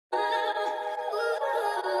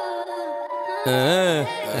Hey,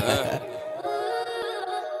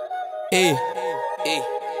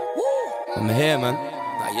 I'm here, man.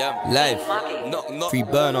 I am Live. Free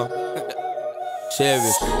burner.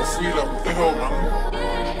 Serious.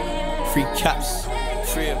 Free caps.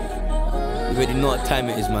 Free. You already know what time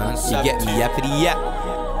it is, man. You get me, yappity yap.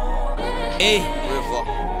 Hey, River,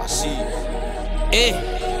 I see you.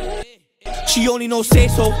 hey. She only knows Say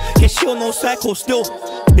So, yeah, she don't know Psycho still.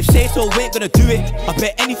 If Say So ain't gonna do it, I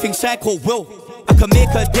bet anything Psycho will. I can make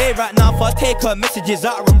her day right now if I take her messages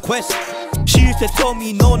out of request. She used to tell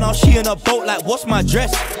me no, now she in a boat like what's my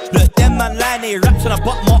dress. Look, them man lying, they raps and I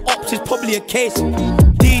bought my ops, it's probably a case.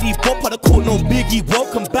 DD Bop, I the court, no biggie,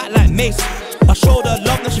 welcome back like Mace. I showed her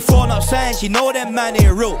love, now she throwing up signs, she know them man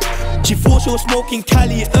ain't real. She thought she was smoking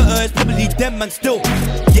Cali, it's probably them man still.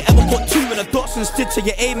 You ever got two in a dots and stood to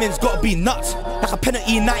your aiming's gotta be nuts. Like a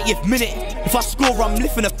penalty 90th minute, if I score I'm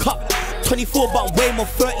lifting a cup. 24 but I'm way more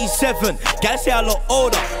 37, gotta say I look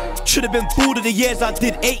older. Should've been fooled of the years I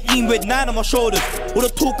did, 18 with 9 on my shoulders. All the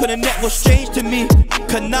talk on the net was strange to me,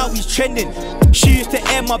 cause now he's trending. She used to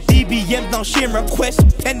air my BBMs, now she in request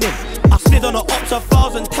pending. I slid on the ops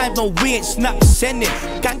 1,000 times, no we ain't snap sending.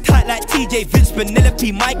 Gang tight like TJ, Vince,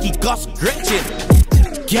 Penelope, Mikey, Gus, Gretchen.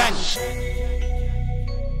 Gang.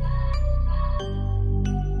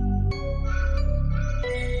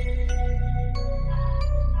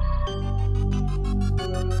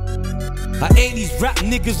 I ain't these rap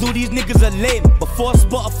niggas, all these niggas are lame. Before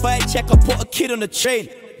Spotify check, I put a kid on the train.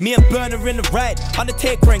 Me and Burner in the ride,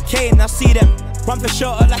 Undertaker and Kane. I see them run for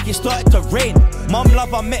shelter like it started to rain. Mum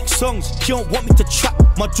love I make songs, she don't want me to trap.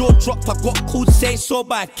 My jaw dropped, I got called Say So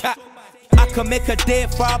by a cat. I can make a day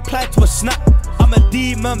if I apply to a snap. I'm a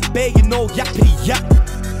demon, babe, you know, yappity yap.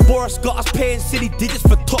 Boris got us paying silly digits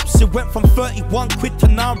for tops. It went from 31 quid to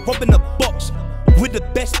now I'm robbing the box. With the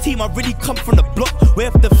best team, I really come from the block. Where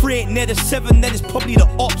if the 3 ain't near the 7, then it's probably the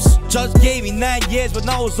ops. Judge gave me 9 years, but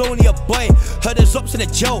now I was only a boy. Heard there's ops in the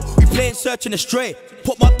jail, we playing search and stray.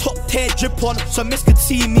 Put my top tier drip on, so miss could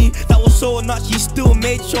see me. That was so nuts, she still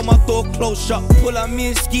made sure my door closed shut. Pull out me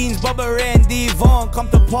in schemes, Bubba Ray and Devon. Come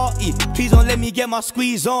to party, please don't let me get my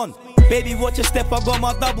squeeze on. Baby, watch your step, I got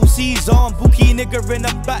my double C's on. Bookie nigga in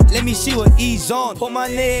the back, let me see what he's on. Put my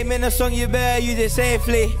name in a song, you better use it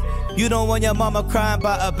safely. You don't want your mama crying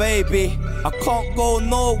about a baby. I can't go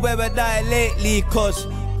nowhere with that lately, cause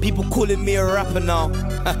people calling me a rapper now.